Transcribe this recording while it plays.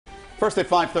First at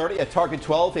 5:30 at Target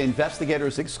 12,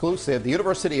 investigators exclusive. The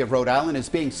University of Rhode Island is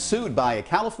being sued by a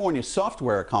California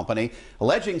software company,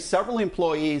 alleging several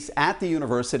employees at the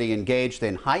university engaged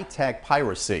in high-tech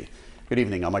piracy. Good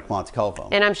evening, I'm Mike Montecalvo.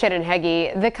 And I'm Shannon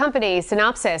Heggie. The company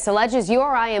Synopsys alleges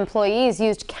URI employees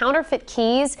used counterfeit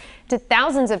keys to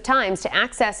thousands of times to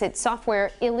access its software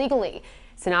illegally.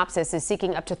 Synopsys is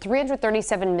seeking up to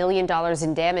 $337 million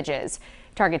in damages.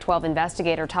 Target 12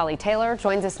 investigator Tolly Taylor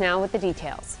joins us now with the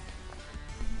details.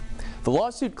 The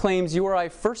lawsuit claims URI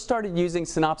first started using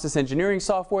Synopsys engineering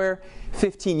software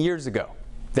 15 years ago.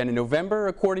 Then in November,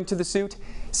 according to the suit,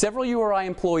 several URI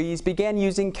employees began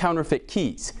using counterfeit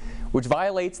keys, which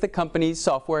violates the company's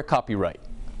software copyright.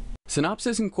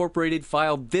 Synopsys Incorporated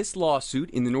filed this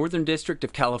lawsuit in the Northern District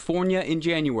of California in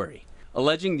January,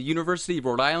 alleging the University of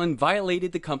Rhode Island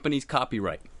violated the company's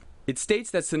copyright. It states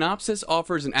that Synopsys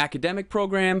offers an academic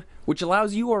program which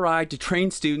allows URI to train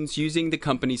students using the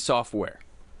company's software.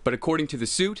 But according to the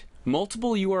suit,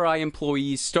 multiple URI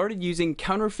employees started using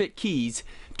counterfeit keys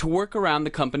to work around the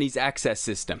company's access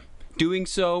system, doing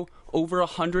so over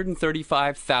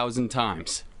 135,000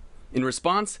 times. In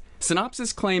response,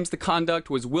 Synopsys claims the conduct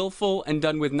was willful and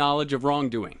done with knowledge of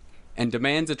wrongdoing, and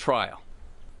demands a trial.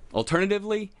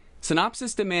 Alternatively,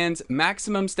 Synopsys demands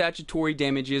maximum statutory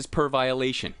damages per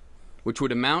violation, which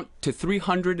would amount to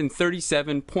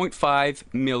 $337.5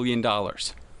 million.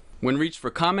 When reached for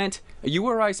comment, a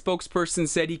URI spokesperson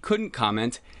said he couldn't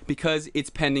comment because it's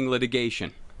pending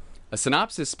litigation. A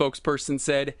Synopsys spokesperson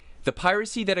said the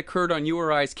piracy that occurred on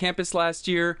URI's campus last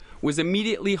year was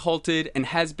immediately halted and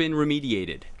has been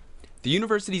remediated. The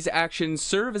university's actions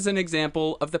serve as an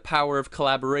example of the power of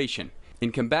collaboration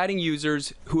in combating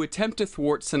users who attempt to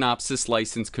thwart Synopsys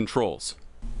license controls.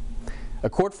 A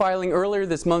court filing earlier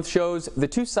this month shows the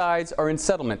two sides are in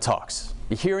settlement talks.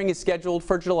 The hearing is scheduled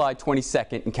for July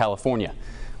 22nd in California.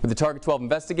 With the Target 12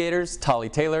 investigators, Tolly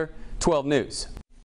Taylor, 12 News.